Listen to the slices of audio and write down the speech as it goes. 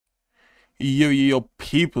Yo,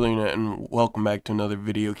 people internet, and welcome back to another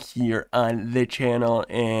video here on the channel.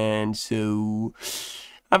 And so,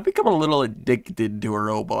 I've become a little addicted to a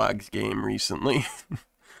Roblox game recently.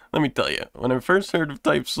 Let me tell you, when I first heard of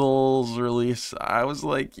Type Soul's release, I was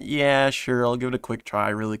like, yeah, sure, I'll give it a quick try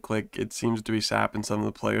really quick. It seems to be sapping some of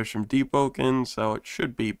the players from Deep Oaken, so it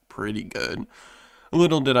should be pretty good.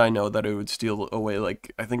 Little did I know that it would steal away,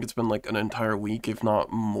 like, I think it's been like an entire week, if not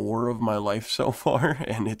more, of my life so far,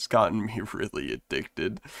 and it's gotten me really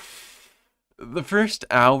addicted. The first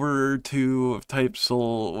hour or two of Type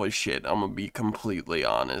Soul was shit, I'm gonna be completely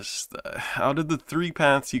honest. Out of the three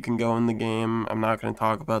paths you can go in the game, I'm not gonna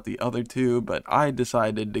talk about the other two, but I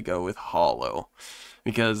decided to go with Hollow.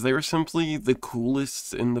 Because they were simply the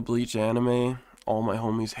coolest in the Bleach anime. All my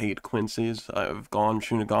homies hate Quincy's. I've gone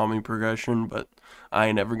Shinigami progression, but I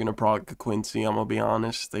ain't never gonna prog a Quincy, I'm gonna be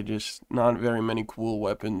honest. They just, not very many cool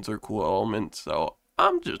weapons or cool elements, so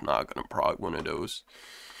I'm just not gonna prog one of those.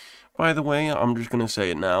 By the way, I'm just gonna say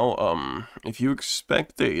it now, if you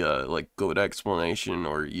expect a, like, good explanation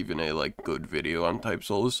or even a, like, good video on Type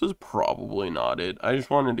Soul, this is probably not it. I just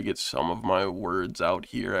wanted to get some of my words out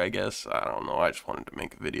here, I guess. I don't know, I just wanted to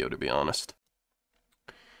make a video, to be honest.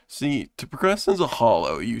 See, to progress as a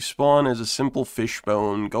Hollow, you spawn as a simple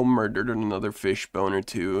fishbone, go murder another fishbone or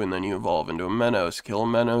two, and then you evolve into a Menos, kill a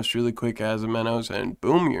Menos really quick as a Menos, and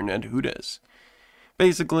boom, you're Ned Hudes.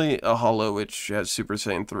 Basically, a Hollow which has Super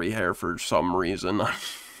Saiyan 3 hair for some reason. I'm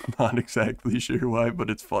not exactly sure why, but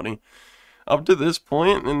it's funny. Up to this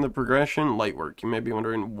point in the progression, light work. You may be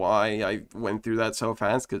wondering why I went through that so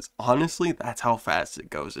fast, because honestly, that's how fast it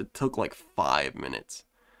goes. It took like 5 minutes.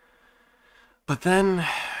 But then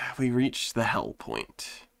we reach the hell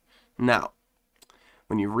point. Now,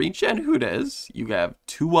 when you reach Ed Hudes, you have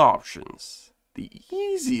two options. The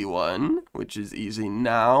easy one, which is easy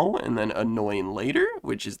now, and then annoying later,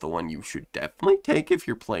 which is the one you should definitely take if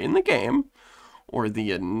you're playing the game, or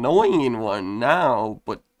the annoying one now,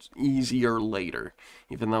 but easier later.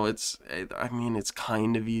 Even though it's, I mean, it's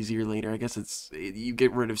kind of easier later. I guess you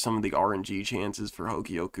get rid of some of the RNG chances for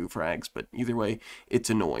Hokioku frags, but either way, it's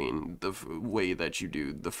annoying the way that you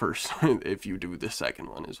do the first, if you do the second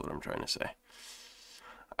one, is what I'm trying to say.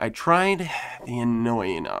 I tried the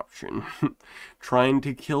annoying option, trying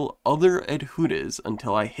to kill other Ed Hudes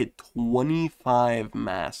until I hit 25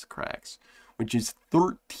 mass cracks, which is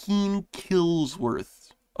 13 kills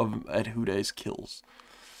worth of Ed Hudes kills.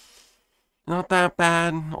 Not that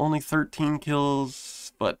bad, only 13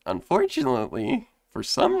 kills, but unfortunately, for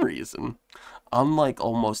some reason, unlike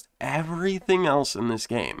almost everything else in this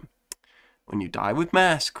game, when you die with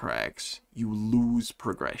mass cracks, you lose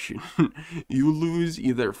progression. You lose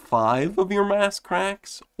either 5 of your mass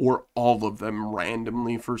cracks, or all of them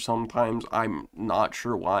randomly for sometimes. I'm not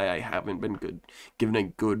sure why. I haven't been given a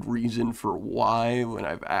good reason for why when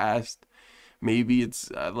I've asked. Maybe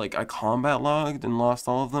it's like I combat logged and lost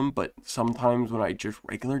all of them, but sometimes when I just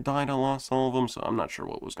regular died, I lost all of them, so I'm not sure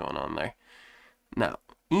what was going on there. Now,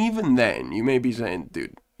 even then, you may be saying,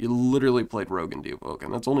 dude, you literally played Rogue and Deep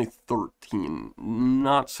Oaken. That's only 13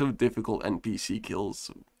 not so difficult NPC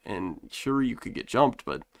kills, and sure, you could get jumped,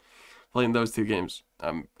 but playing those two games,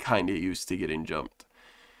 I'm kinda used to getting jumped.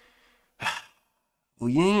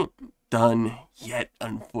 We ain't done yet,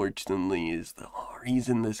 unfortunately, is the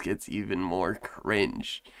reason this gets even more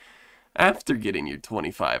cringe. After getting your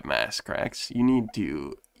 25 mass cracks, you need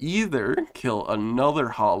to either kill another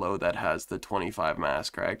Hollow that has the 25 mass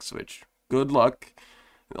cracks, which, good luck.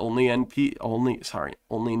 Only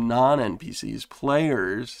non-NPCs,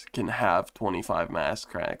 players, can have 25 mass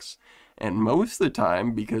cracks. And most of the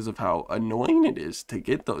time, because of how annoying it is to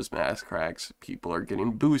get those mass cracks, people are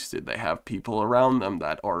getting boosted. They have people around them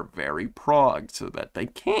that are very progged so that they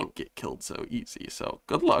can't get killed so easy. So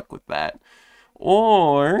good luck with that.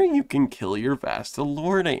 Or you can kill your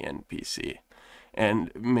Vastalorde NPC.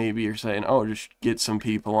 And maybe you're saying, oh, just get some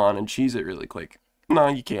people on and cheese it really quick. No,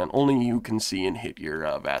 you can't. Only you can see and hit your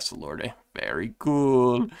Vastalorde. Very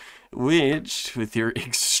cool. Which, with your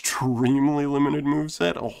extremely limited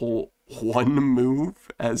moveset, a whole one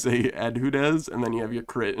move as a Ed Hudes, and then you have your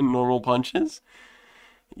crit and normal punches.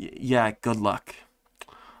 Yeah, good luck.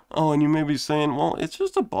 Oh, and you may be saying, well, it's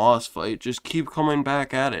just a boss fight. Just keep coming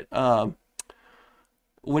back at it.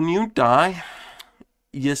 When you die,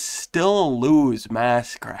 you still lose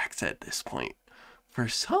mass cracks at this point. For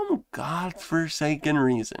some godforsaken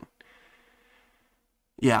reason.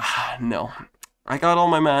 Yeah, no. I got all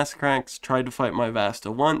my mass cracks, tried to fight my Vasta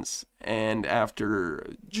once, and after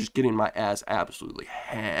just getting my ass absolutely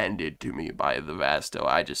handed to me by the Vasto,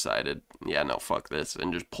 I decided, yeah, no, fuck this,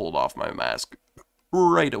 and just pulled off my mask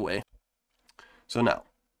right away. So now,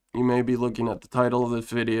 You may be looking at the title of this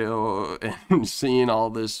video and seeing all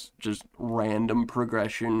this just random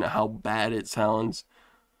progression, how bad it sounds.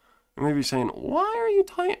 You may be saying, "Why are you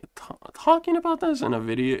talking about this in a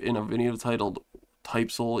video titled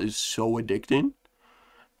Type Soul is so addicting?"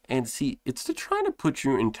 And see, it's to try to put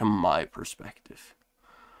you into my perspective.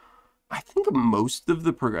 I think most of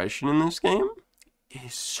the progression in this game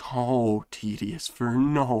is so tedious for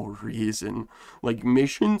no reason. Like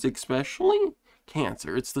missions, especially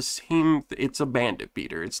cancer. It's the same. It's a bandit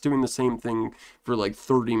beater. It's doing the same thing for like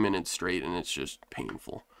 30 minutes straight, and it's just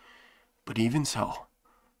painful. But even so,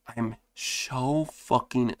 I'm so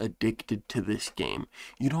fucking addicted to this game.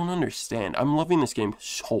 You don't understand. I'm loving this game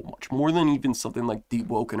so much. More than even something like Deep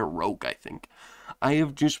Woken or Rogue, I think. I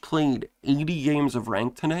have just played 80 games of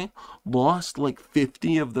ranked today, lost like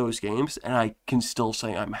 50 of those games, and I can still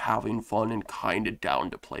say I'm having fun and kind of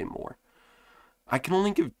down to play more. I can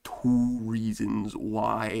only give two reasons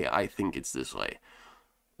why I think it's this way.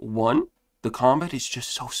 One, the combat is just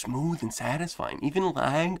so smooth and satisfying. Even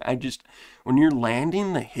lag, when you're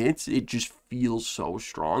landing the hits, it just feels so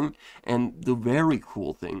strong. And the very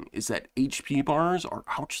cool thing is that HP bars are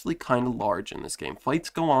actually kind of large in this game. Fights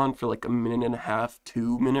go on for like a minute and a half,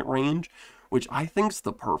 2 minute range, which I think's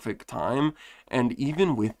the perfect time. And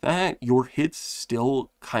even with that, your hits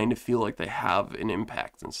still kind of feel like they have an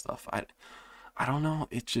impact and stuff. I don't know,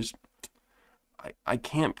 it's just... I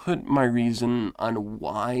can't put my reason on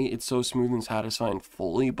why it's so smooth and satisfying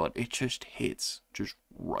fully, but it just hits just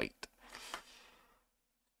right.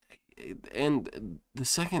 And the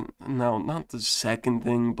second, no, not the second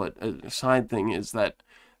thing, but a side thing is that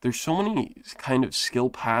there's so many kind of skill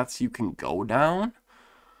paths you can go down,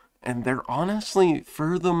 and they're honestly,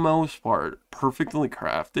 for the most part, perfectly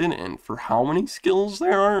crafted, and for how many skills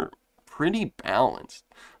there are, pretty balanced.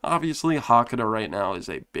 Obviously, Hakuda right now is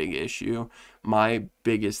a big issue. My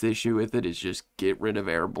biggest issue with it is just get rid of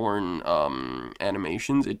airborne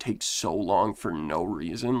animations. It takes so long for no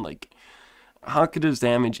reason. Like, Hakuda's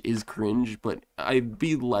damage is cringe, but I'd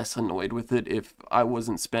be less annoyed with it if I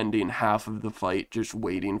wasn't spending half of the fight just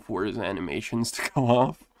waiting for his animations to go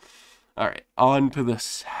off. Alright, on to the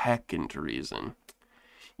second reason.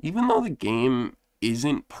 Even though the game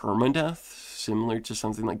isn't permadeath, similar to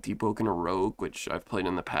something like Deep Woken or Rogue, which I've played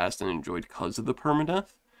in the past and enjoyed because of the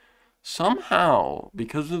permadeath, somehow,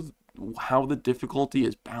 because of how the difficulty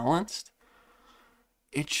is balanced,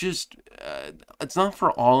 it's just, it's not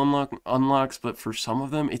for all unlocks, but for some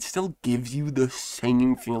of them, it still gives you the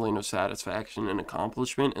same feeling of satisfaction and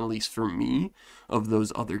accomplishment, at least for me, of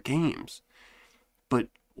those other games. But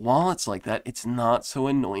while it's like that, it's not so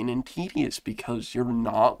annoying and tedious because you're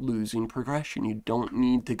not losing progression. You don't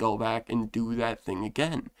need to go back and do that thing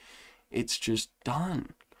again. It's just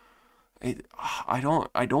done. I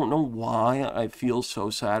don't know why I feel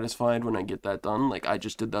so satisfied when I get that done. Like, I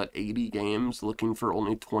just did that 80 games looking for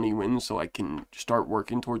only 20 wins so I can start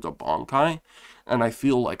working towards a Bonkai. And I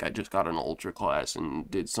feel like I just got an Ultra class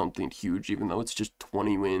and did something huge, even though it's just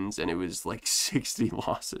 20 wins and it was like 60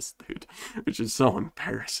 losses, dude. Which is so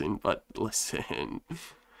embarrassing, but listen.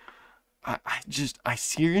 I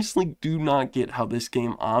seriously do not get how this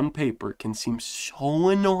game on paper can seem so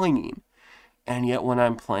annoying. And yet when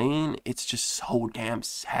I'm playing, it's just so damn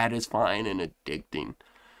satisfying and addicting.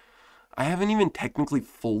 I haven't even technically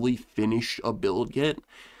fully finished a build yet.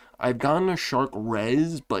 I've gotten a Shark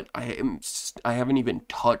Res, but I haven't even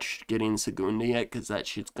touched getting Segunda yet, because that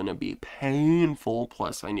shit's gonna be painful.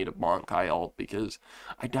 Plus, I need a Bonkai ult, because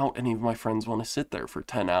I doubt any of my friends want to sit there for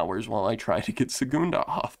 10 hours while I try to get Segunda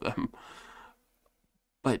off them.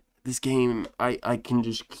 But this game, I can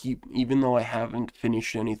just keep, even though I haven't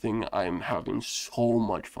finished anything, I'm having so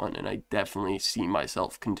much fun, and I definitely see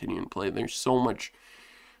myself continuing to play. There's so much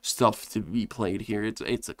stuff to be played here.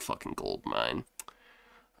 It's a fucking gold mine.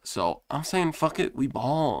 So I'm saying fuck it, we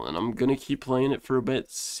ball, and I'm gonna keep playing it for a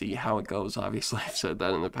bit, see how it goes. Obviously, I've said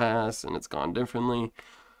that in the past, and it's gone differently.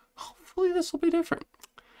 Hopefully this will be different.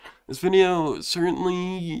 This video,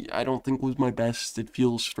 certainly, I don't think was my best. It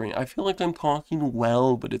feels strange. I feel like I'm talking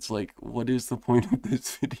well, but it's like, what is the point of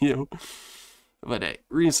this video? But hey,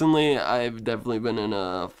 recently, I've definitely been in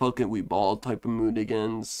a fuck it, we ball type of mood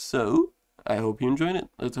again, so I hope you enjoyed it.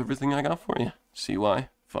 That's everything I got for you. CY,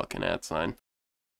 fucking @ sign.